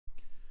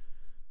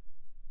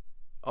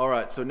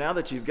right, so now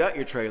that you've got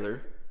your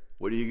trailer,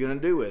 what are you gonna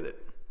do with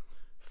it?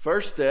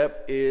 First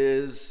step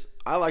is,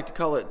 I like to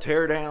call it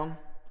tear down.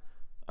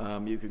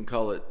 You can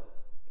call it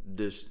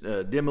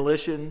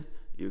demolition.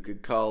 You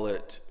could call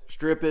it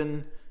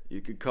stripping.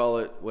 You could call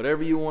it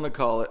whatever you want to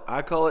call it.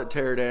 I call it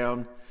tear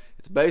down.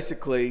 It's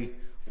basically,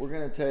 we're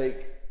gonna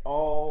take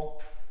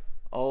all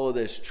of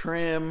this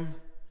trim,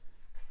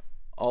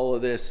 all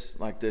of this,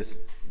 like this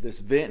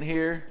vent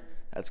here,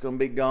 that's gonna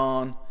be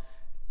gone.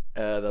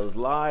 Those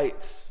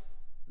lights,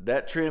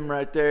 that trim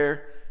right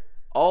there,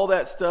 all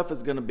that stuff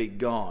is gonna be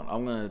gone.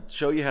 I'm gonna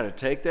show you how to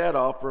take that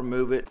off,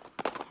 remove it.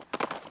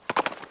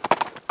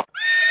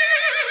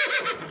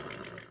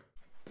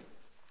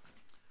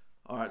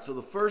 All right, so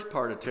the first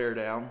part of tear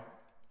down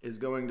is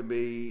going to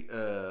be,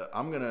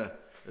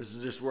 this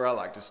is just where I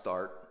like to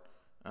start.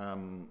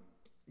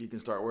 You can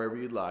start wherever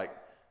you'd like.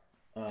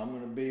 I'm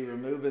gonna be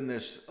removing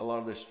a lot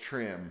of this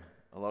trim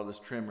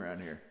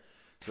around here.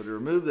 So to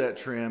remove that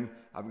trim,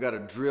 I've got to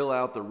drill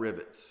out the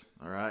rivets,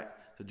 all right?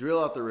 To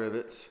drill out the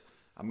rivets,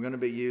 I'm gonna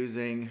be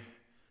using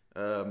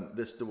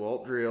this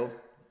DeWalt drill,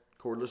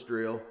 cordless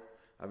drill.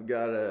 I've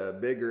got a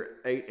bigger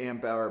 8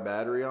 amp hour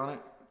battery on it,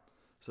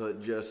 so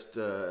it just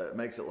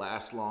makes it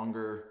last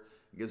longer,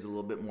 it gives it a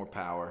little bit more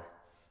power.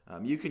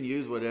 You can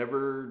use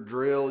whatever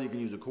drill, you can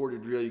use a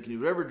corded drill, you can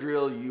use whatever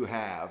drill you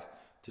have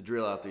to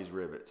drill out these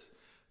rivets.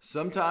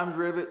 Sometimes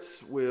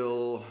rivets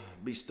will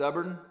be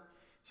stubborn.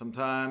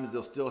 Sometimes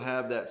they'll still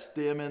have that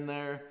stem in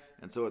there,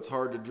 and so it's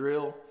hard to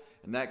drill.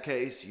 In that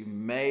case, you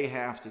may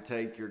have to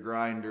take your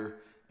grinder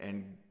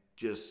and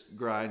just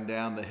grind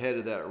down the head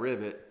of that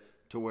rivet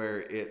to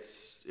where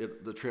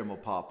the trim will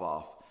pop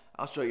off.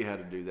 I'll show you how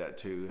to do that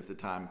too if the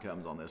time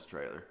comes on this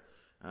trailer.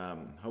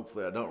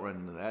 Hopefully I don't run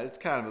into that. It's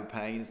kind of a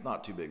pain. It's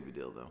not too big of a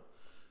deal though.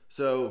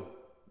 So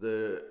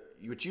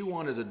what you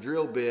want is a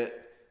drill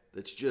bit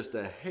that's just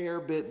a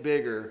hair bit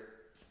bigger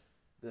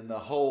than the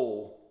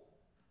hole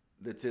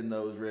that's in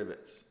those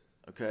rivets,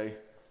 okay?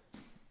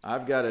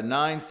 I've got a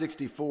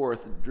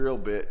 9/64 drill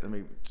bit. Let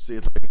me see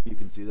if you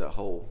can see that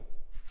hole.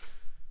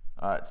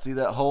 All right, see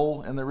that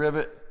hole in the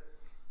rivet?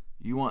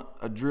 You want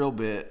a drill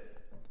bit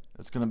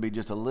that's gonna be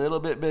just a little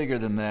bit bigger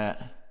than that,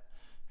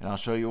 and I'll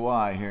show you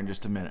why here in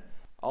just a minute.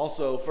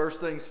 Also, first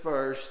things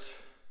first,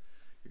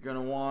 you're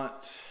gonna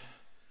want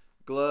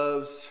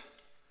gloves,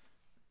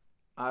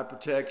 eye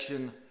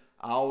protection.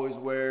 I always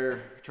wear,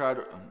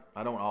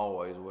 I don't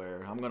always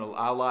wear.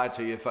 I'll lie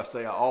to you if I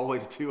say I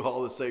always do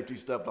all the safety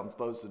stuff I'm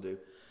supposed to do.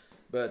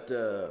 But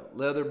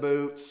leather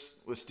boots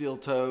with steel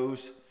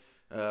toes,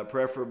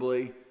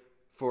 preferably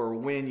for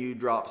when you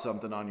drop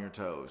something on your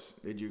toes.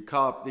 Did you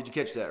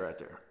catch that right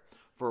there?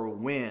 For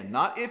when,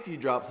 not if you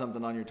drop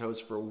something on your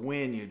toes, for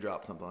when you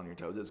drop something on your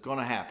toes. It's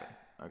gonna happen,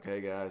 okay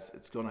guys?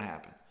 It's gonna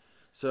happen.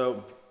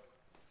 So,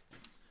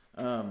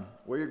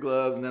 wear your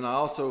gloves, and then I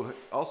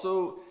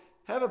also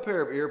have a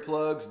pair of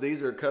earplugs.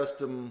 These are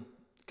custom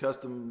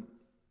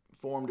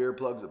formed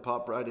earplugs that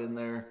pop right in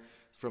there.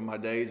 It's from my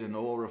days in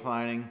oil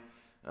refining.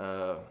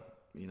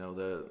 You know,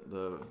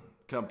 the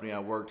company I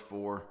worked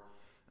for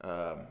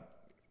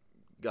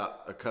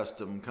got a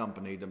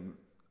company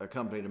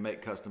to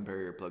make custom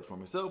pair of earplugs for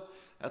me. So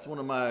that's one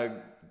of my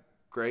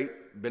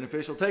great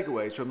beneficial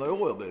takeaways from the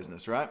oil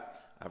business, right?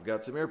 I've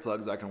got some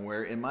earplugs I can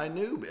wear in my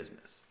new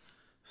business.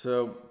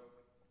 So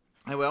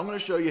anyway, I'm going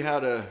to show you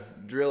how to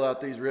drill out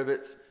these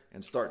rivets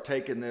and start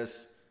taking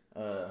this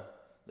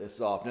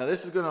off. Now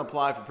this is going to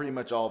apply for pretty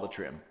much all the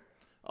trim.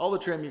 All the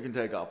trim you can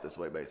take off this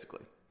way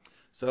basically.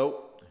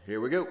 So here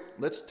we go.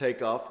 Let's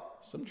take off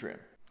some trim.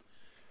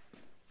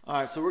 All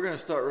right, so we're going to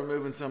start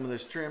removing some of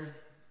this trim.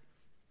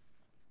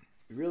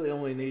 You really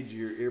only need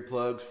your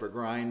earplugs for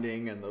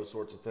grinding and those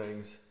sorts of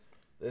things.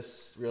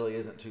 This really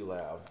isn't too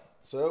loud.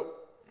 So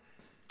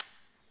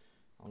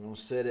I'm going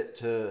to set it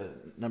to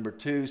number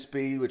 2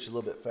 speed, which is a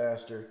little bit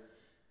faster.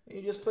 And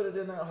you just put it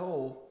in that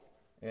hole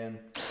and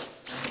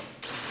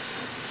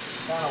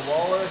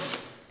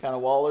kind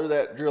of waller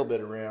that drill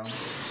bit around.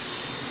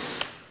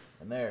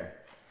 And there,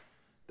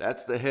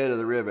 that's the head of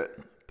the rivet.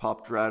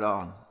 Popped right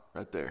on,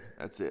 right there.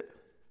 That's it.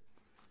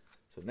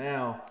 So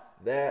now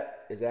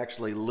that is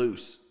actually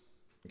loose,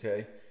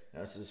 okay?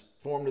 Now this is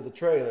formed to the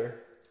trailer,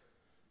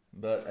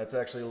 but that's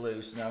actually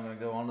loose. Now I'm going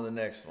to go on to the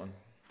next one.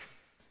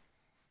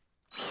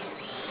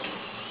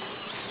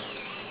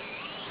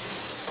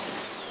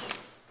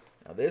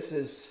 Now this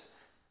is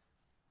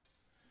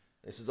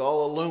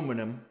all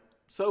aluminum,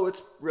 so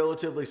it's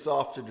relatively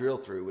soft to drill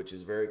through, which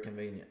is very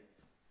convenient.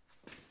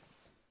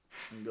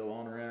 And go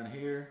on around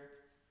here.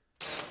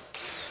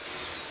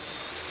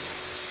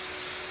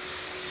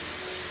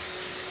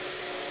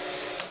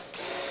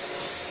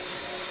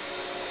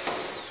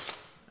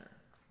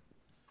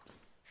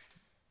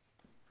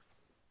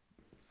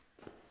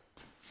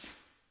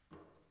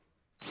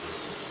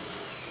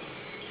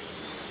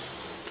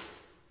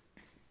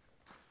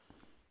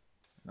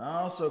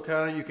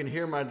 Also, you can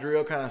hear my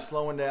drill kind of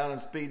slowing down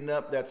and speeding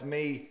up. That's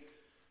me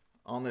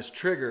on this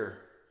trigger.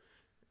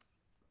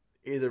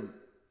 Either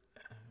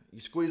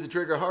you squeeze the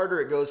trigger harder,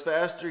 it goes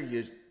faster.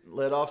 You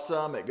let off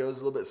some, it goes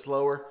a little bit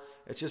slower.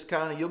 It's just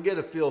kind of, you'll get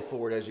a feel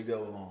for it as you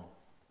go along.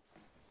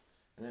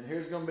 And then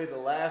here's going to be the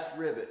last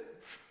rivet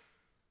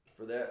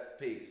for that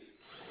piece.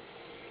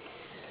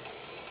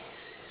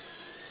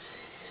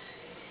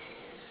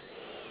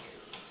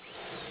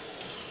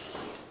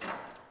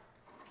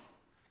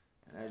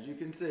 And as you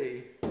can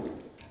see,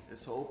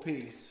 this whole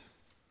piece,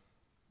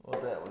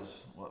 well, that was,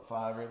 what,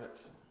 5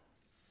 rivets?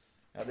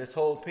 Now this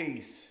whole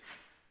piece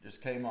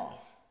just came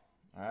off.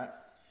 All right,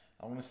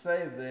 I'm going to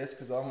save this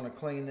because I'm going to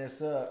clean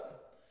this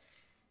up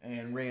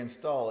and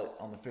reinstall it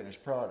on the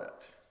finished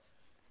product.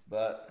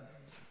 But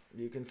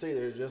you can see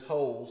there's just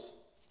holes,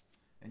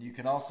 and you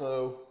can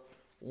also,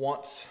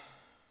 once,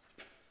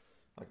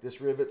 like this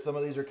rivet, some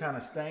of these are kind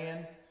of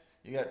staying.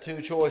 You got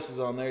 2 choices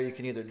on there. You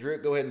can either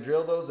go ahead and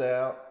drill those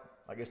out.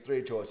 I guess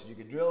 3 choices. You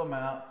could drill them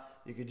out.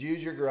 You could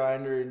use your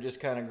grinder and just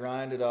kind of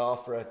grind it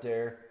off right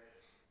there.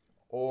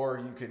 Or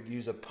you could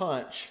use a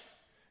punch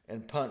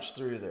and punch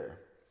through there.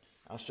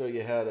 I'll show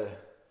you how to,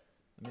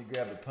 let me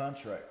grab the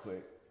punch right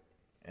quick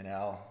and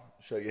I'll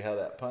show you how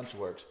that punch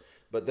works.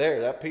 But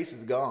there, that piece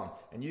is gone.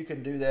 And you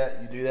can do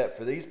that. You do that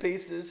for these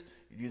pieces.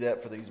 You do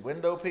that for these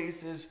window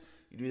pieces.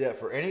 You do that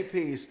for any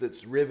piece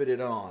that's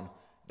riveted on.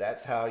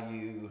 That's how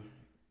you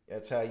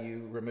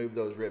remove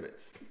those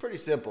rivets. Pretty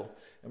simple.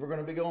 And we're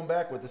going to be going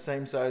back with the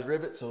same size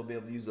rivets, so we'll be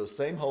able to use those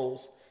same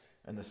holes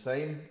and the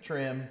same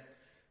trim,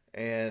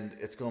 and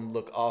it's going to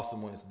look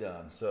awesome when it's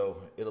done.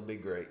 So it'll be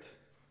great.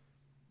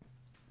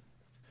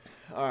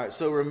 All right,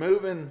 so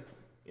removing,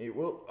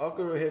 I'll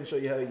go ahead and show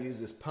you how to use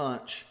this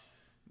punch.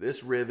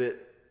 This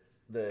rivet,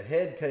 the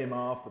head came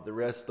off, but the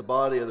rest, the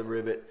body of the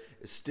rivet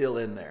is still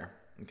in there.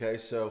 Okay,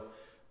 so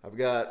I've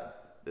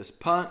got this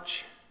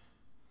punch.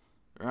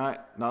 All right,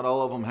 not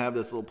all of them have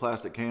this little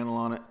plastic handle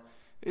on it.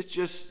 It's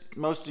just,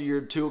 most of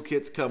your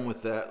toolkits come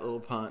with that little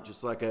punch.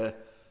 It's like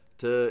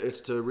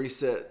it's to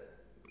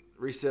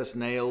recess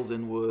nails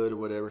in wood or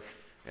whatever.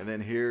 And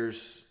then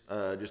here's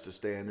just a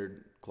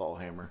standard claw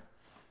hammer.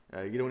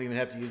 You don't even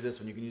have to use this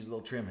one. You can use a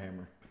little trim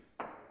hammer.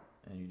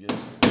 And you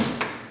just,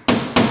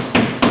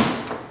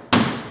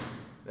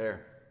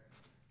 there.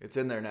 It's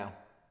in there now.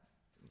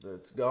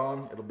 It's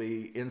gone. It'll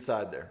be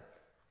inside there.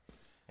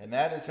 And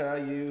that is how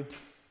you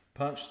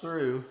punch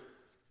through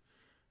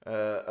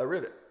a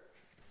rivet.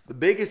 The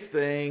biggest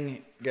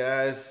thing,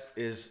 guys,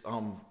 is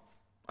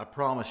I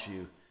promise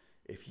you,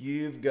 if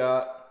you've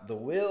got the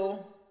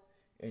will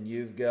and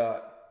you've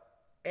got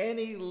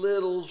any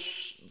little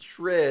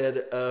shred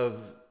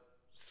of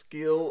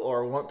skill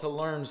or want to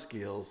learn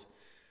skills,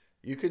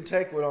 you can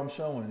take what I'm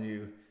showing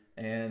you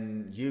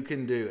and you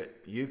can do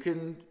it. You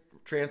can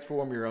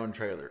transform your own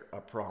trailer. I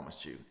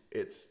promise you.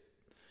 It's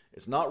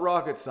not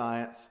rocket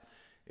science.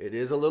 It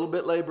is a little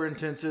bit labor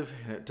intensive,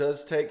 and it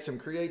does take some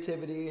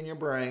creativity in your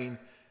brain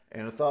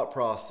and a thought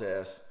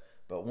process.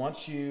 But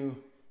once you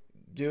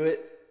do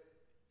it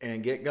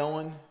and get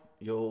going,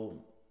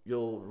 you'll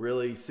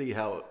really see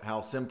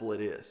how simple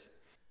it is.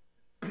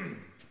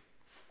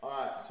 All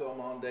right, so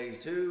I'm on day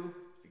 2.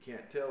 If you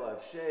can't tell,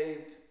 I've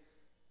shaved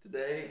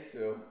today,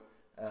 so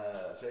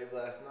shaved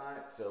last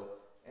night. So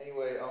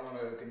anyway, I'm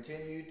going to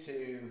continue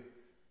to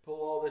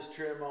pull all this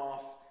trim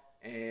off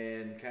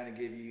and kind of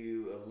give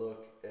you a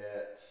look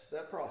at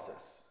that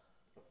process,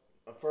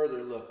 a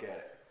further look at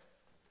it.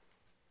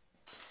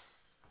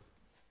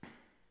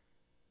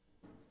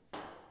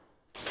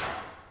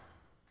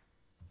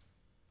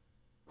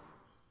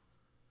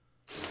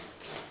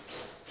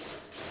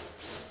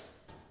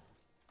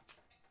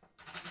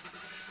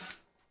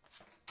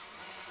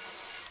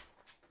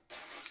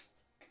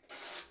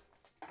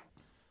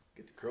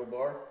 Get the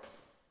crowbar,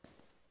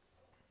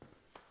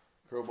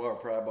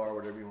 pry bar,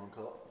 whatever you want to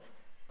call it.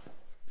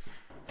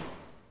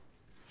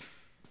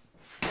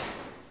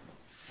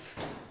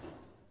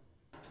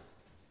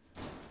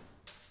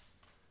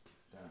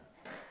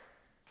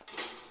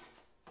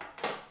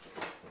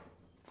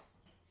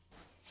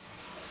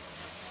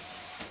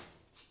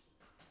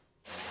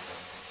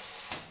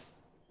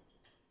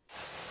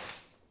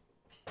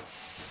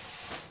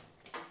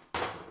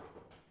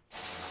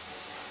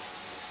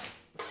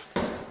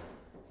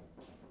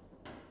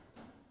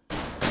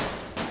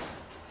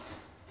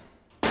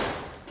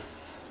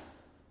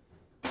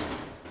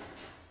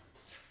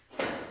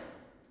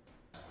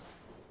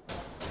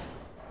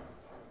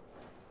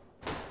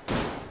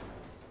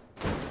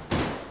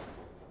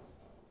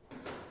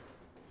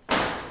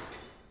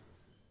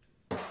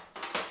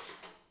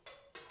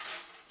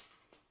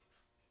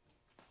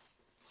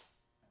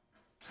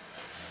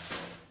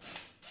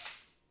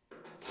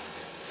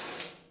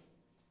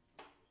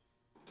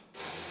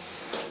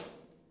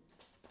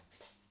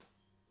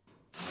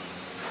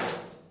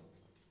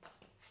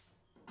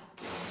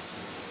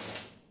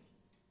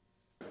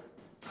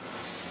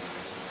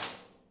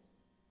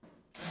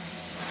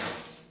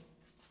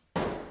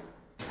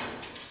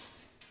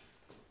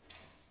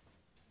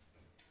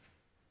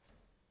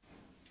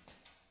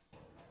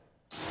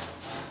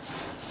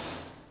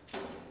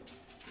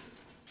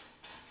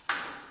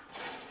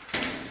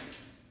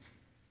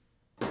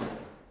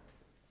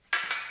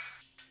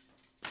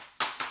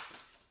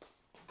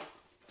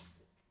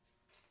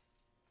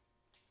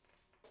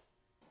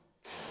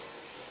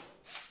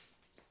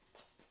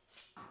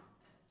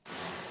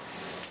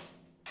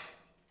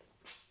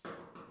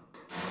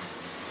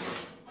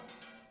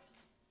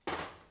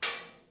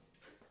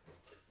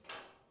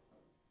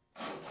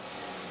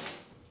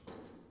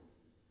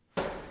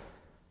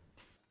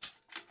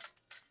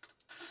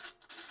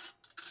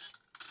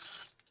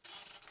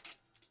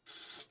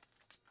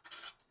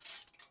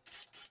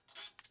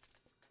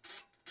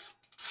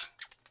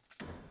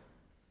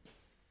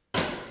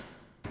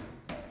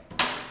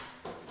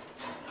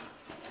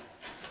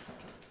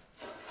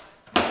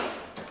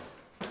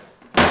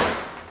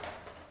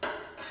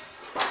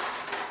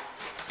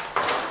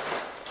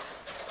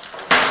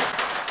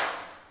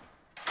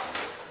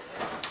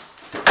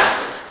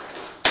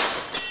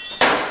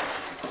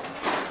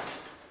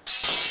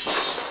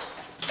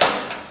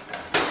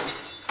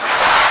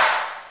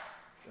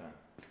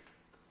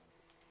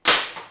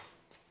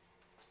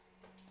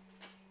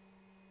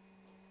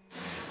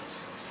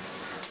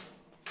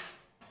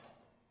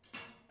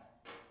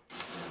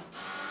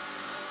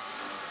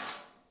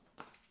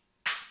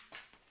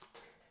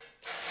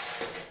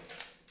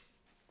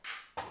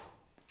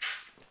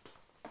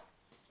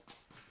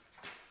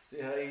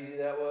 See how easy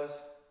that was?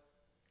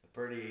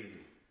 Pretty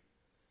easy.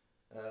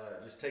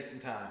 Just take some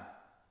time.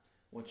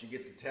 Once you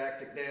get the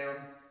tactic down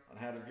on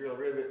how to drill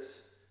rivets,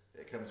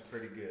 it comes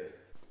pretty good.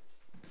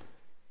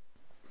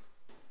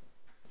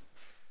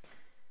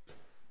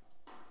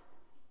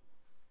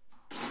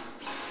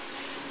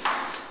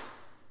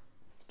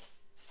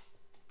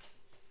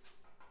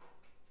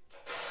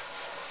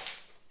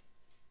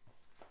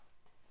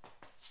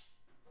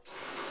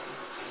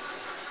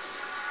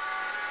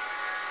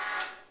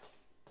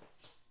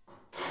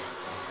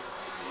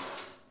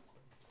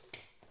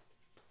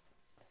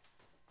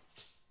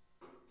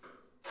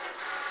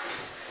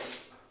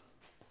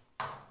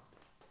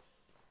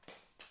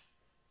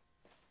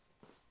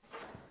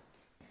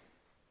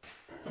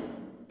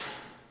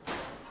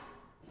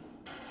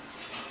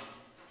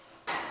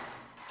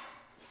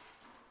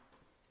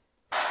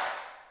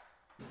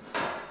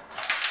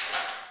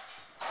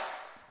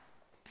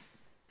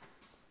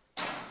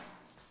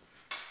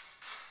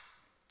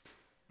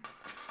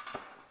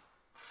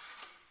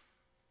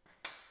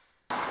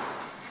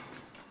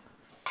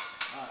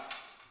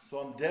 So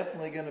I'm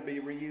definitely going to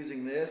be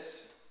reusing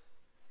this.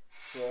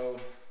 So,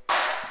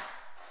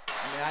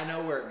 I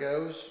know where it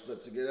goes.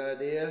 That's a good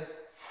idea.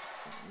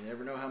 You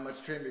never know how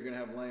much trim you're going to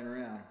have laying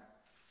around.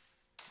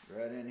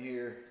 Right in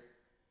here.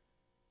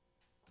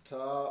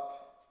 Top.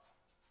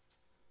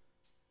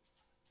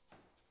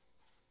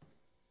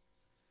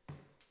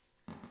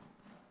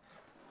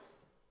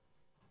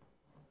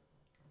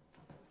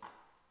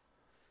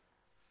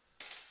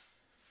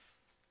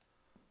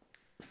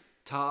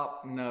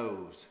 Top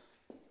nose.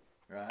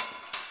 Right?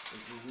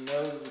 This is the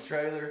nose of the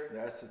trailer,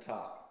 that's the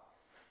top.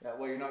 That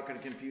way you're not going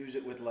to confuse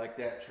it with like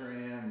that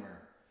trim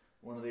or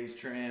one of these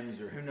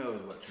trims or who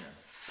knows what trim.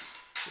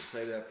 So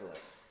save that for later.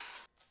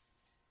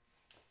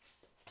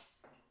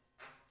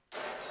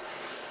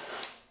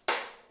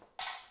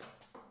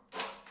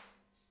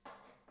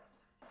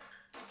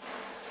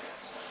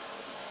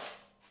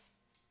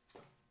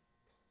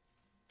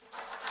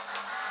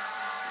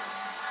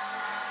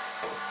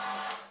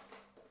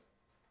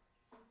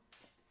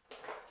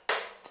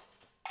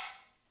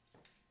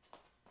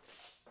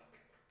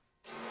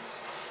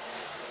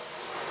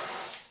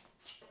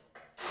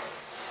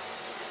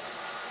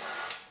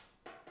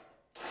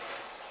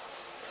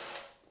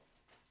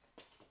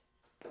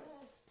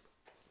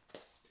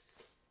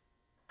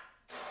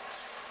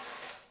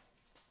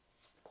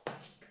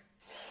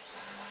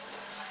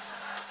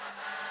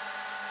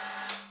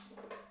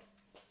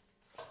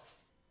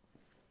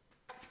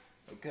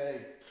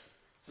 Okay,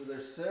 so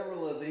there's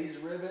several of these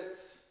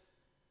rivets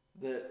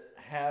that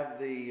have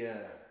the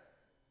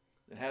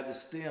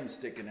stem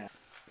sticking out.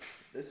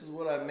 This is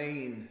what I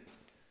mean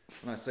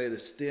when I say the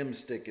stem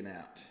sticking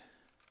out.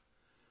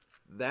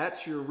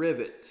 That's your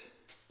rivet.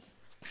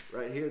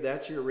 Right here,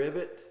 that's your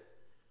rivet.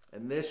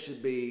 And this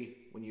should be,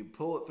 when you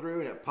pull it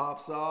through and it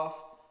pops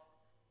off,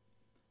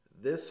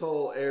 this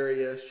whole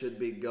area should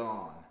be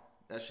gone.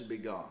 That should be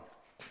gone.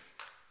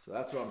 So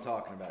that's what I'm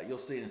talking about. You'll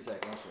see in a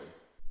second, I'll show you.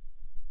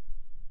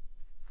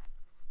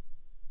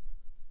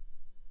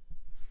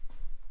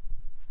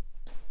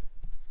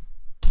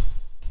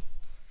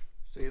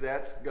 See,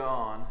 that's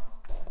gone.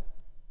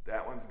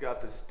 That one's got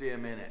the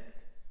stem in it.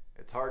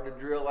 It's hard to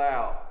drill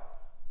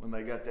out when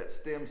they got that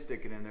stem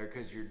sticking in there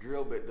because your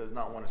drill bit does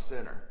not want to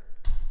center.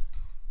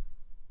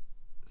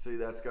 See,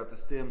 that's got the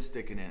stem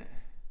sticking in it.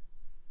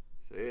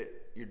 See,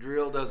 your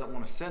drill doesn't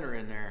want to center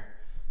in there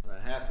when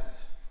that happens.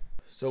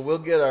 So we'll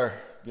get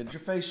your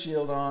face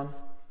shield on,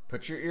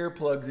 put your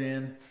earplugs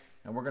in,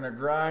 and we're gonna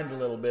grind a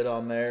little bit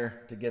on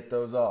there to get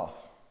those off.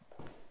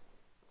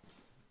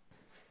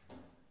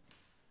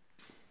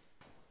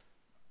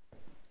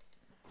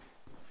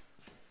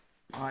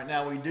 All right,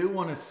 now we do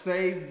want to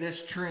save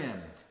this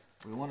trim.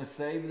 We want to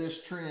save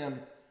this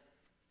trim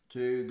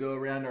to go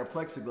around our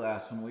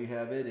plexiglass when we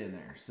have it in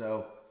there.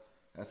 So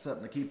that's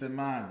something to keep in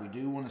mind. We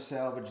do want to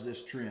salvage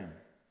this trim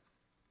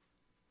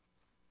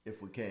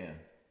if we can.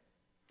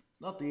 It's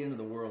not the end of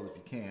the world if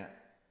you can't,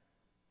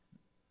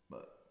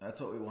 but that's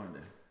what we want to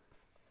do.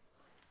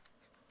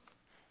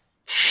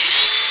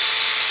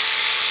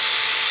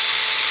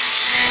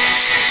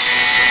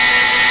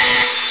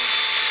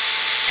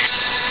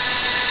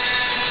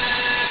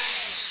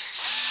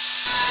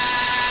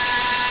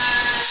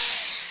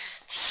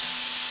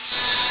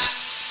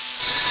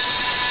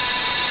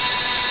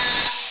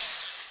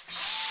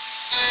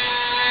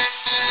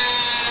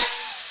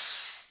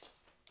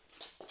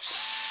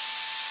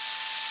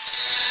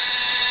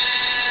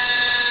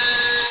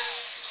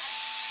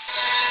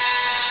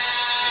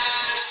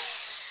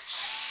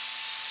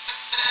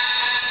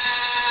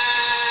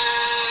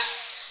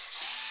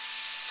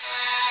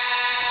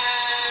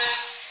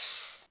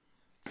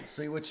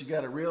 See, what you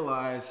got to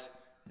realize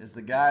is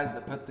the guys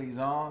that put these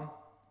on,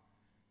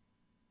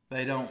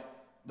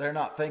 they're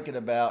not thinking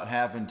about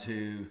having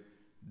to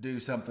do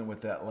something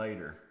with that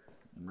later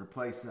and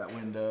replace that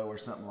window or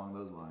something along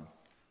those lines.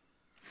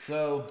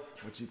 So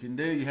what you can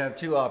do, you have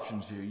two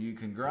options here. You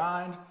can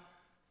grind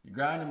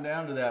them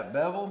down to that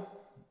bevel,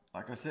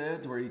 like I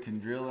said, to where you can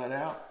drill that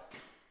out.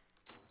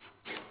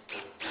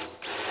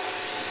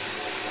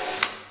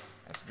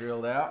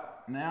 drilled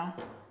out. Now,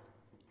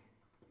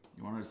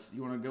 you want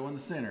to go in the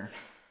center.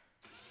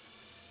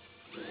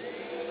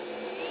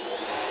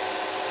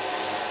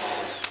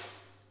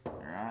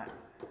 All right.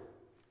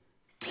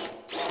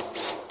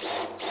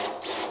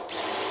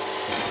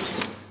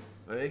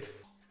 See?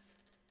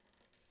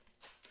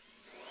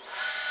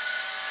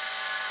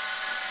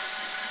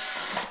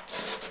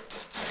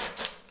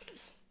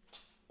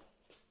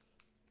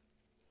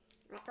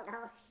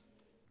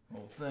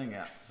 Whole thing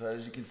out. So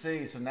as you can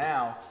see, so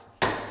now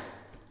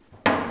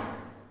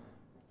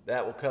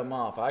that will come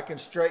off. I can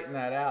straighten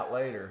that out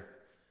later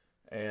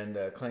and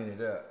clean it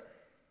up.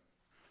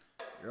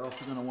 You're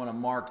also going to want to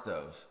mark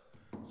those.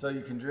 So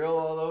you can drill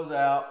all those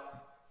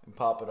out and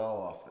pop it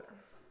all off there.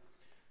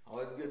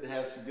 Always good to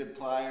have some good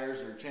pliers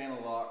or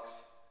channel locks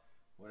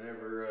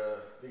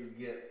whenever these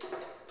get,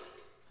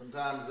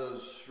 sometimes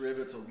those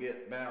rivets will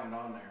get bound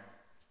on there.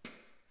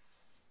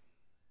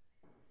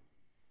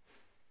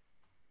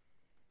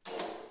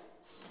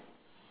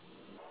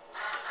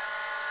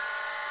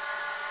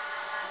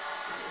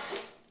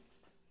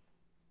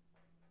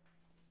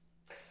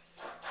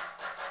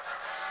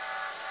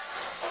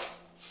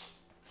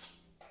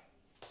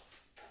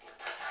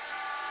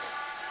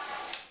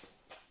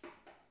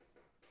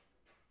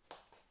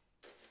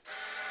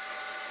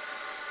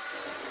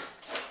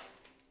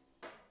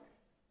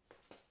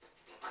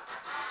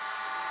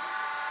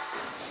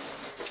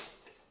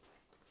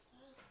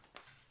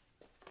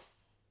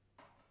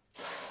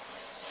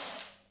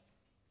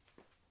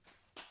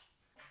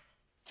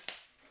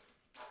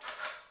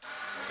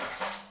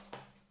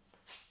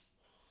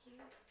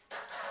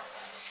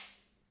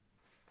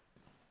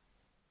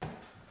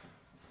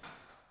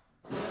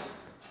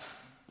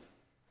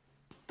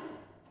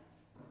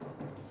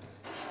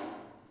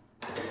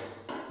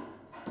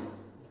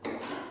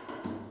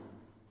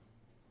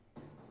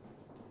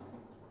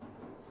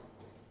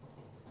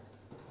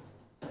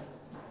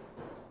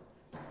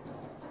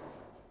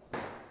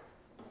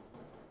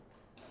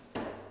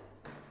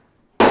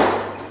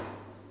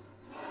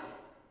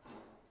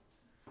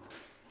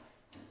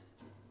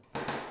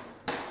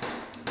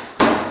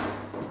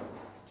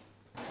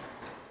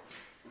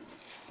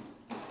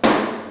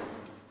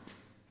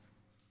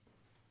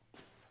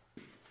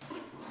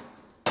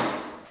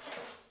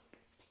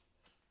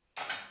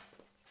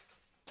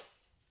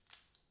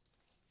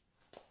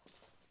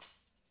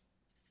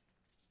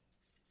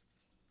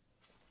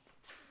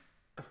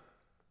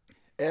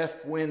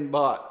 F wind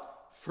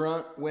bot,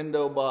 front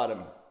window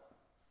bottom.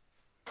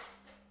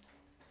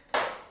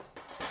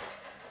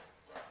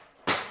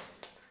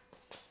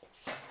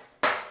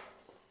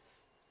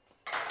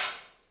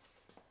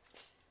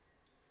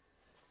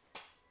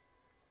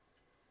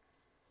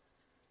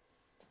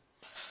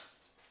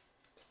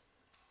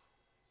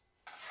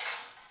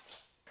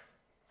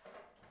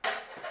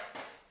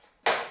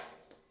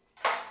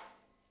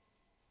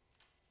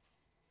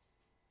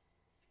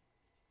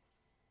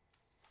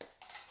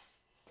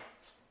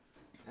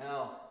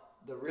 Now,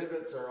 the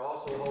rivets are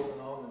also holding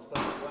on this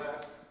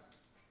plexiglass.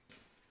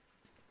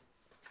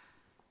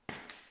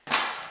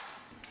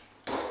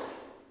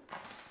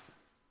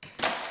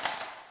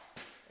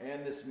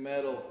 And this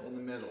metal in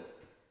the middle.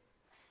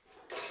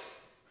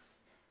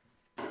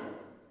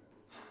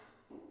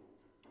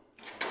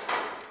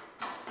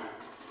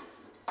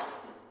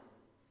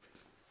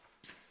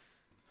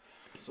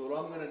 So what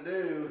I'm going to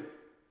do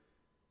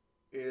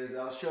is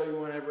I'll show you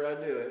whenever I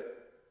do it.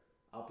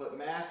 I'll put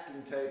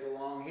masking tape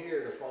along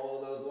here to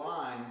follow those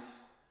lines,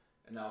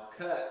 and I'll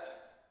cut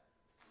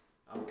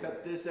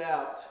this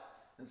out,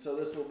 and so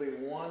this will be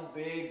one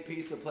big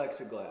piece of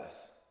plexiglass.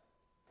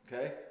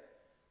 Okay?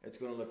 It's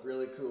going to look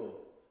really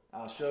cool.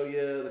 I'll show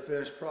you the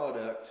finished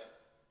product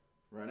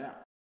right now.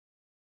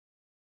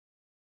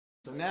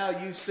 So now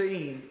you've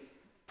seen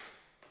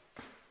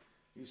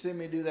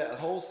me do that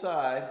whole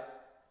side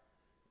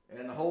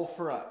and the whole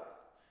front.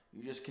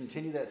 You just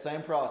continue that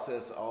same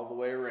process all the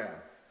way around.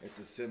 It's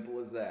as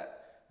simple as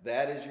that.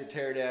 That is your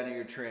tear down of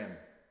your trim.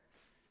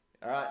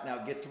 All right, now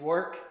get to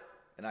work,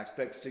 and I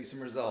expect to see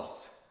some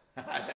results.